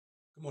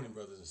Good morning,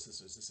 brothers and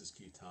sisters. This is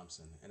Keith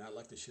Thompson, and I'd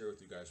like to share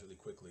with you guys really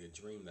quickly a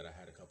dream that I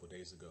had a couple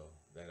days ago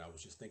that I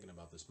was just thinking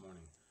about this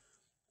morning.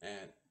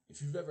 And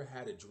if you've ever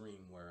had a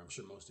dream where I'm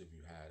sure most of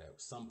you had,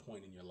 at some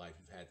point in your life,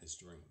 you've had this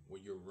dream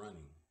where you're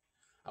running.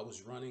 I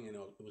was running, and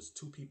it was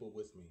two people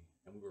with me,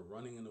 and we were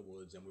running in the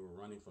woods, and we were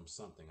running from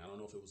something. I don't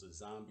know if it was a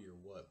zombie or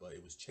what, but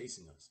it was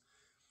chasing us.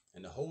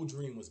 And the whole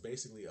dream was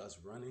basically us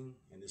running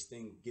and this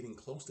thing getting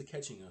close to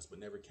catching us, but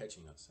never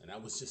catching us. And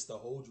that was just the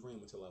whole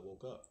dream until I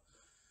woke up.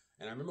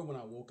 And I remember when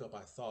I woke up,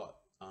 I thought,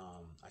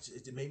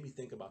 it made me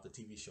think about the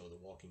TV show The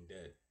Walking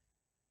Dead.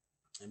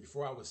 And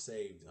before I was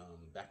saved,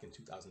 back in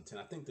 2010,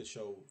 I think the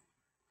show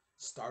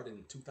started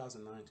in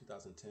 2009,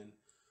 2010.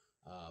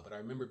 But I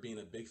remember being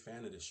a big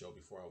fan of this show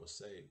before I was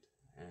saved.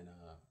 And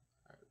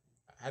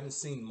I haven't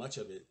seen much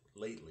of it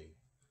lately.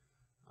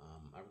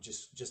 I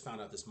just found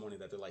out this morning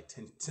that they're like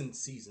ten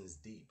seasons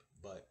deep.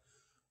 But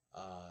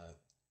uh,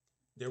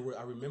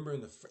 I remember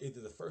in either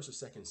the first or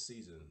second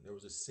season, there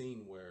was a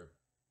scene where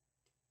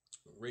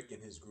Rick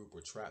and his group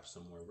were trapped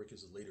somewhere. Rick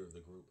is the leader of the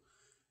group,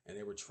 and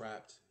they were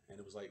trapped, and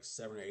it was like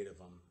 7 or 8 of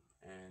them.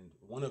 And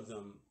one of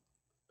them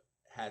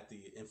had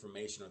the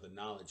information or the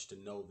knowledge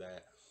to know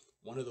that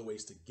one of the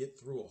ways to get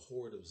through a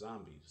horde of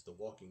zombies, the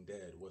Walking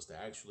Dead, was to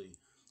actually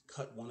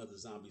cut one of the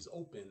zombies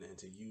open and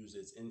to use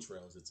its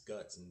entrails, its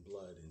guts and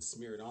blood, and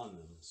smear it on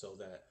them so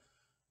that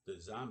the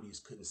zombies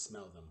couldn't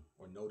smell them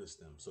or notice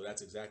them. So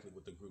that's exactly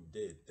what the group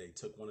did. They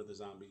took one of the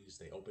zombies,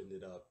 they opened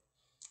it up,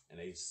 and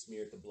they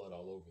smeared the blood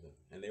all over them.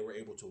 And they were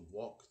able to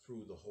walk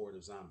through the horde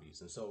of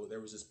zombies. And so there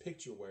was this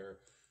picture where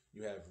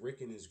you have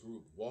Rick and his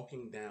group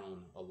walking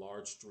down a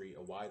large street,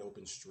 a wide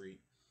open street,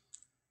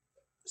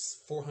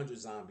 400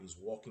 zombies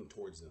walking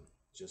towards them,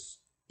 just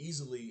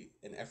easily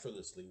and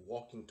effortlessly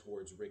walking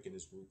towards Rick and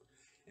his group.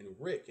 And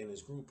Rick and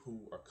his group,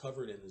 who are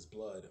covered in his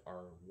blood,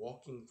 are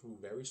walking through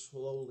very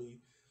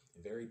slowly,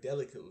 very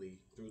delicately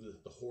through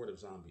the horde of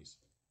zombies.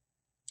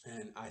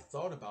 And I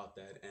thought about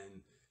that,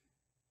 and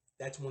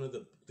that's one of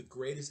the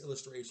greatest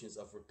illustrations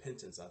of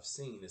repentance I've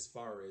seen, as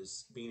far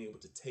as being able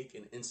to take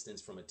an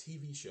instance from a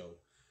TV show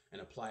and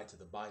apply it to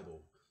the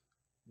Bible.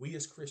 We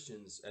as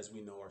Christians, as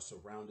we know, are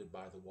surrounded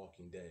by the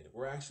Walking Dead.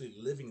 We're actually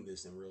living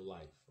this in real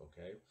life,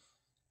 okay?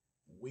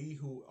 We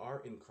who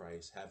are in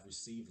Christ have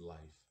received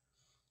life,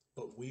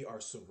 but we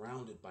are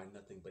surrounded by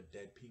nothing but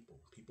dead people,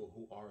 people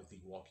who are the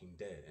Walking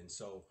Dead. And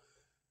so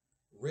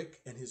Rick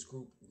and his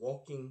group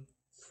walking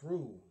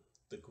through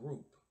the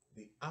group,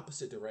 the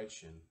opposite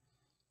direction,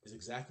 is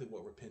exactly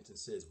what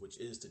repentance is, which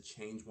is to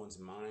change one's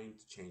mind,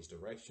 to change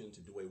direction, to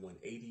do a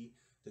 180,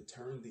 to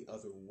turn the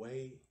other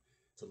way,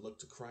 to look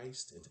to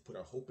Christ and to put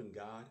our hope in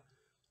God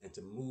and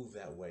to move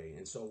that way.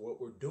 And so what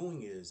we're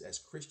doing is, as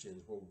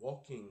Christians, we're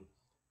walking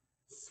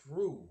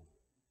through,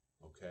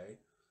 okay,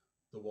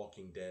 the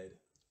Walking Dead,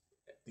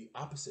 the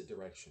opposite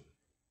direction,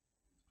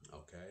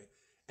 okay?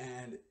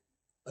 And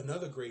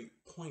another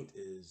great point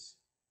is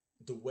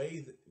the way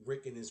that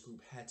Rick and his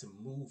group had to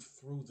move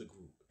through the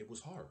group. It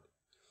was hard.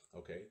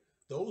 Okay,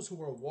 those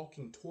who are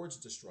walking towards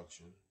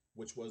destruction,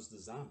 which was the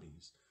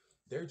zombies,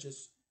 they're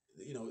just,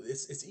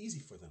 it's easy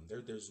for them.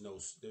 There's no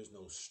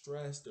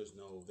stress.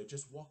 They're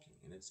just walking,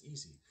 and it's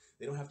easy.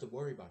 They don't have to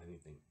worry about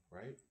anything,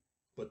 right?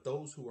 But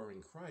those who are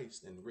in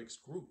Christ and Rick's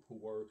group, who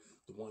were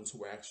the ones who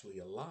were actually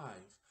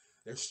alive,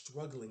 they're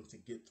struggling to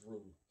get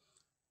through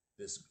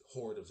this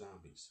horde of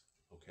zombies.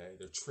 Okay,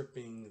 they're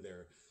tripping,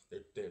 they're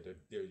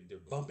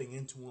bumping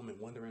into them and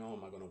wondering, oh,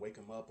 am I going to wake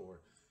them up,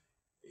 or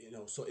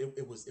so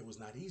it was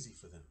not easy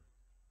for them,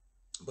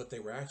 but they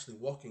were actually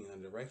walking in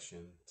a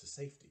direction to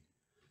safety.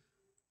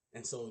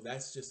 And so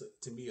that's just,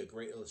 to me, a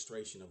great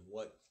illustration of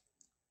what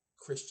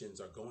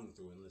Christians are going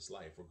through in this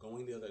life. We're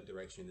going the other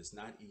direction. It's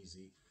not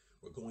easy.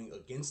 We're going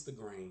against the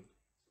grain,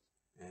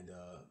 and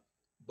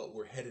but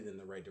we're headed in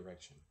the right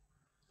direction.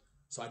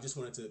 So I just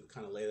wanted to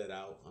kind of lay that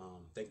out.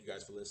 Thank you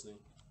guys for listening.